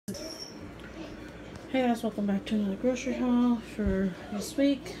Hey guys, welcome back to another grocery haul for this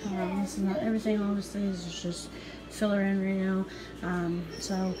week. This is not everything, obviously. This is just filler in right now.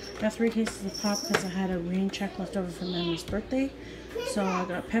 So got 3 cases of pop because I had a rain check left over from Emma's birthday. So I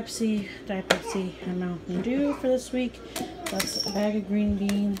got Pepsi, Diet Pepsi, and Mountain Dew for this week. That's a bag of green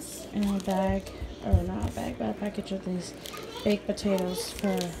beans and a bag, or not a bag, but a package of these baked potatoes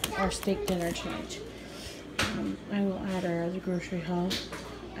for our steak dinner tonight. I will add our other grocery haul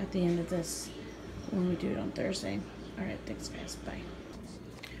at the end of this when we do it on Thursday. Alright, thanks guys, bye.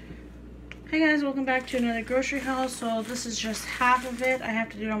 Hey guys, welcome back to another grocery haul. So this is just half of it. I have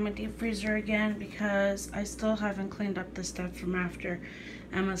to do it on my deep freezer again because I still haven't cleaned up the stuff from after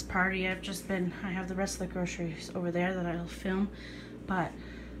Emma's party. I have the rest of the groceries over there that I'll film, but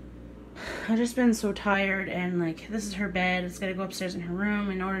I've just been so tired, and like, this is her bed. It's gotta go upstairs in her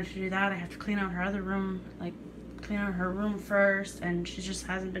room. In order to do that, I have to clean out her other room, like clean out her room first, and she just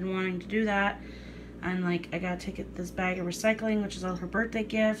hasn't been wanting to do that. And like, I gotta take this bag of recycling, which is all her birthday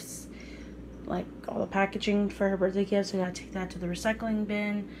gifts, like all the packaging for her birthday gifts. I gotta take that to the recycling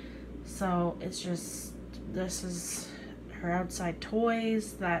bin. So it's just, this is her outside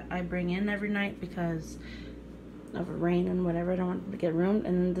toys that I bring in every night because of rain and whatever. I don't want to get ruined.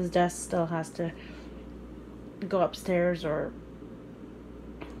 And this desk still has to go upstairs or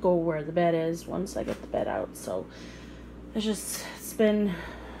go where the bed is once I get the bed out. So it's been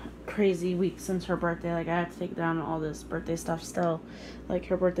crazy week since her birthday. Like, I have to take down all this birthday stuff still. Like,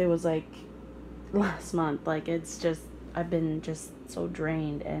 her birthday was like last month. Like, it's just, I've been just so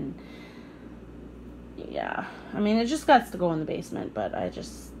drained, and yeah, I mean, it just got to go in the basement, but I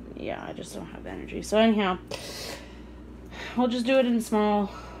just don't have the energy. So anyhow, we'll just do it in small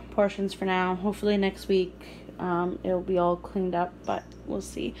portions for now. Hopefully next week it'll be all cleaned up, but we'll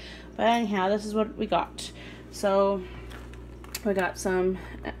see. But anyhow, this is what we got. So we got some,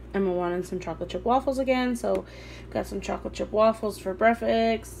 Emma wanted some chocolate chip waffles again, so got some chocolate chip waffles for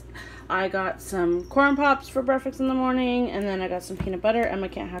breakfast. I got some corn pops for breakfast in the morning, and then I got some peanut butter. Emma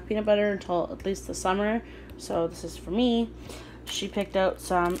can't have peanut butter until at least the summer, so this is for me. She picked out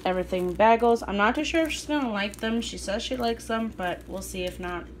some everything bagels. I'm not too sure if she's gonna like them. She says she likes them, but we'll see. If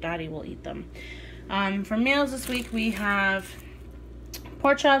not, Daddy will eat them. For meals this week, we have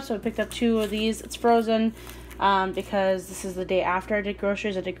pork chops. So I picked up 2 of these. It's frozen. Because this is the day after I did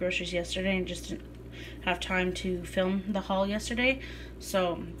groceries. I did groceries yesterday and just didn't have time to film the haul yesterday.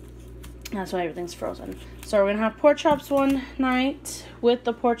 So that's why everything's frozen. So we're going to have pork chops one night. With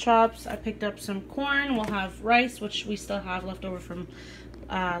the pork chops, I picked up some corn. We'll have rice, which we still have left over from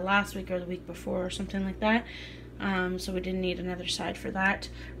last week or the week before or something like that. So we didn't need another side for that.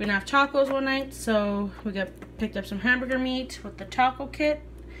 We're going to have tacos one night. So we picked up some hamburger meat with the taco kit.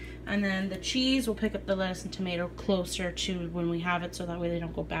 And then the cheese, we'll pick up the lettuce and tomato closer to when we have it, so that way they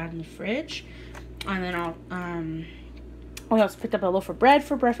don't go bad in the fridge. And then we also picked up a loaf of bread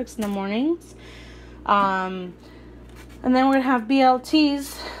for breakfast in the mornings. And then we're going to have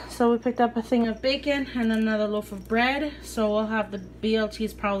BLTs. So we picked up a thing of bacon and another loaf of bread. So we'll have the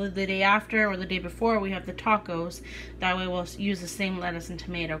BLTs probably the day after or the day before we have the tacos. That way we'll use the same lettuce and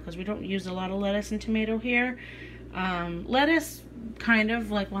tomato, because we don't use a lot of lettuce and tomato here. Lettuce, kind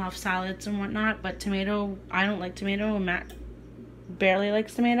of, like, we'll have salads and whatnot, but tomato, I don't like tomato, and Matt barely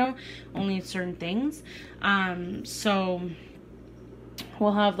likes tomato, only certain things. So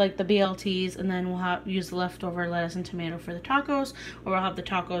we'll have like the BLTs, and then we'll use the leftover lettuce and tomato for the tacos, or we'll have the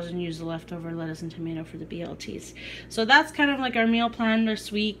tacos and use the leftover lettuce and tomato for the BLTs. So that's kind of like our meal plan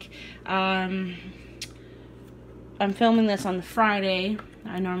this week. I'm filming this on the Friday.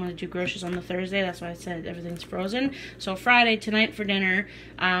 I normally do groceries on the Thursday. That's why I said everything's frozen. So Friday, tonight for dinner,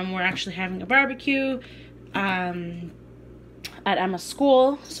 we're actually having a barbecue at Emma's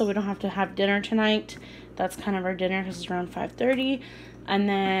school. So we don't have to have dinner tonight. That's kind of our dinner because it's around 5:30. And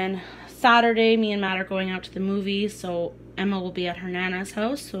then Saturday, me and Matt are going out to the movies. So Emma will be at her Nana's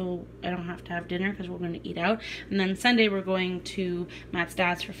house. So I don't have to have dinner because we're going to eat out. And then Sunday, we're going to Matt's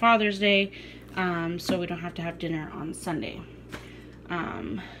dad's for Father's Day. So we don't have to have dinner on Sunday.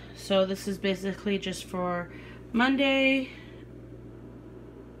 So this is basically just for Monday,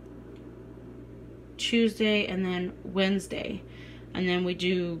 Tuesday, and then Wednesday. And then we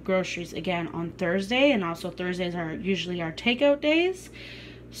do groceries again on Thursday, and also Thursdays are usually our takeout days.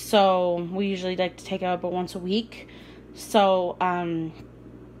 So we usually like to take out about once a week. So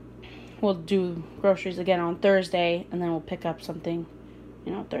we'll do groceries again on Thursday, and then we'll pick up something,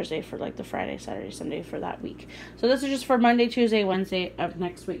 you know, Thursday for like the Friday, Saturday, Sunday for that week. So this is just for Monday, Tuesday, Wednesday of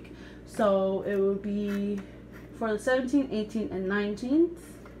next week. So it will be for the 17th, 18th, and 19th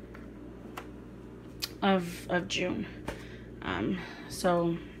of June.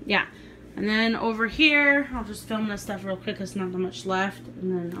 So yeah, And then over here, I'll just film this stuff real quick because not that much left,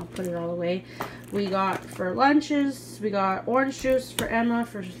 and then I'll put it all away. We got for lunches, we got orange juice for Emma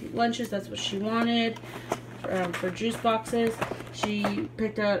for lunches. That's what she wanted. For juice boxes, she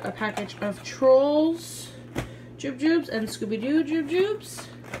picked out a package of Trolls Jube Jubes and Scooby-Doo Jube Jubes.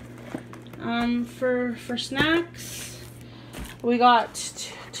 For snacks, we got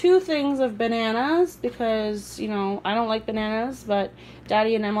two things of bananas because, you know, I don't like bananas, but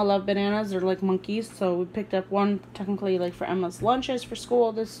Daddy and Emma love bananas. They're like monkeys, so we picked up one technically like for Emma's lunches for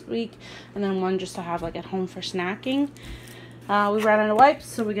school this week, and then one just to have like at home for snacking. We ran out of wipes,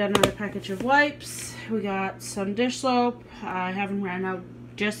 so we got another package of wipes. We got some dish soap. I haven't ran out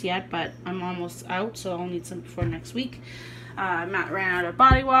just yet, but I'm almost out, so I'll need some before next week. Matt ran out of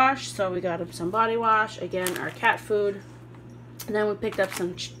body wash, so we got him some body wash. Again, our cat food. And then we picked up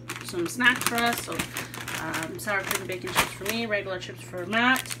some snacks for us. So sour cream and bacon chips for me, regular chips for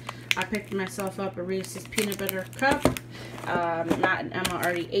Matt. I picked myself up a Reese's peanut butter cup. Matt and Emma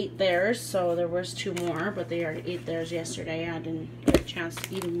already ate theirs, so there was 2 more, but they already ate theirs yesterday. I didn't get a chance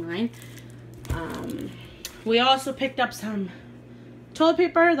to eat mine. We also picked up some toilet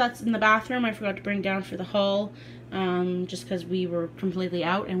paper that's in the bathroom. I forgot to bring down for the haul, just because we were completely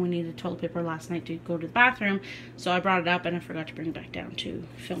out and we needed toilet paper last night to go to the bathroom. So I brought it up and I forgot to bring it back down to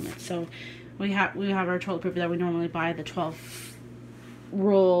film it. So we have our toilet paper that we normally buy, the 12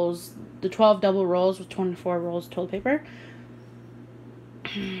 rolls, the 12 double rolls with 24 rolls of toilet paper,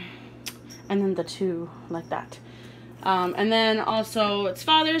 and then the 2 like that. And then also it's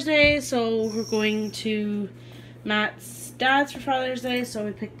Father's Day, so we're going to Matt's dad's for Father's Day, so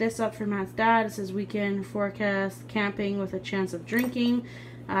we picked this up for Matt's dad. It says weekend forecast camping with a chance of drinking.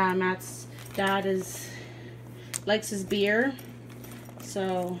 Matt's dad likes his beer,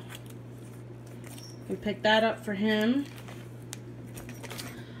 so we picked that up for him.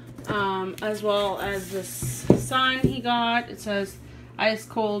 As well as this sign he got. It says ice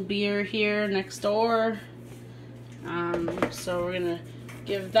cold beer here next door. So we're gonna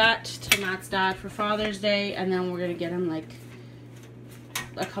give that to Matt's dad for Father's Day, and then we're gonna get him like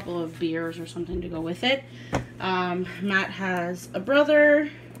a couple of beers or something to go with it. Matt has a brother.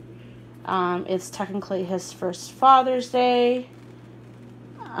 It's technically his first Father's Day.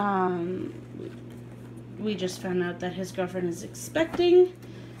 We just found out that his girlfriend is expecting,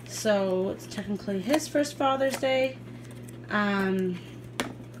 so it's technically his first Father's Day.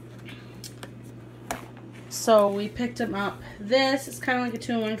 So we picked him up this. It's kind of like a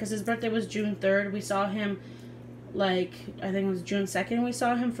 2-in-1 because his birthday was June 3rd. We saw him, like, I think it was June 2nd we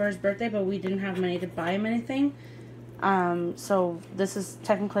saw him for his birthday, but we didn't have money to buy him anything. So this is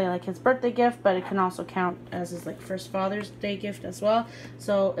technically like his birthday gift, but it can also count as his like first Father's Day gift as well.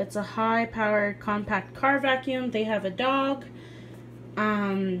 So it's a high-powered compact car vacuum. They have a dog.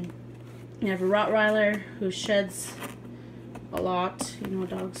 You have a Rottweiler who sheds a lot. You know,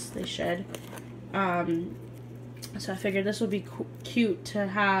 dogs, they shed. So I figured this would be cute to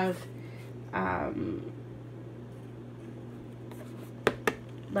have,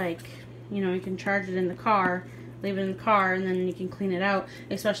 like, you know, you can charge it in the car, leave it in the car, and then you can clean it out,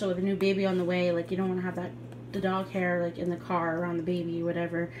 especially with a new baby on the way. Like, you don't want to have the dog hair, like, in the car around the baby,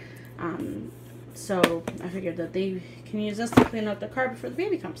 whatever. So I figured that they can use this to clean out the car before the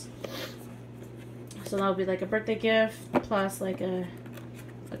baby comes. So that'll be like a birthday gift plus like a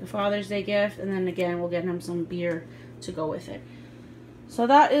Father's Day gift, and then again we'll get him some beer to go with it. So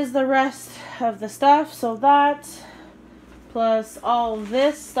that is the rest of the stuff. So that plus all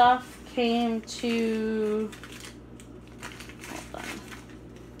this stuff came to, hold on,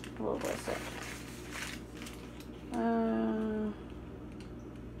 what was it?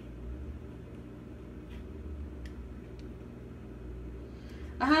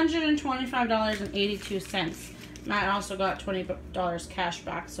 $125.82. Matt also got $20 cash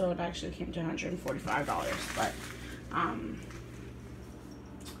back, so it actually came to $145.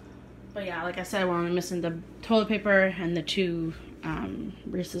 But yeah, like I said, we're only missing the toilet paper and the 2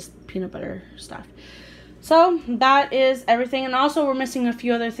 Reese's peanut butter stuff. So that is everything, and also we're missing a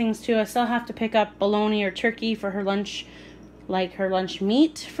few other things too. I still have to pick up bologna or turkey for her lunch, like her lunch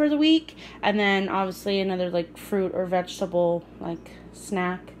meat for the week, and then obviously another like fruit or vegetable like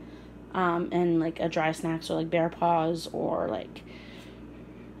snack. And like a dry snack, so like bear paws or like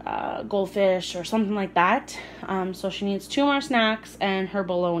goldfish or something like that. So she needs 2 more snacks and her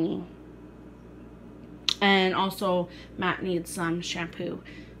bologna. And also Matt needs some shampoo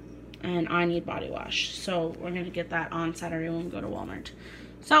and I need body wash. So we're going to get that on Saturday when we go to Walmart.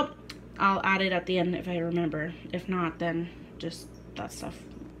 So I'll add it at the end if I remember. If not, then just that stuff.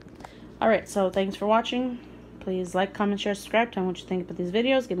 Alright, so thanks for watching. Please like, comment, share, subscribe. Tell me what you think about these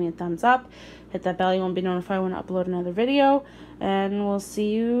videos. Give me a thumbs up. Hit that bell. You won't be notified when I upload another video. And we'll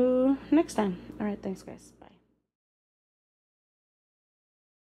see you next time. All right, thanks, guys.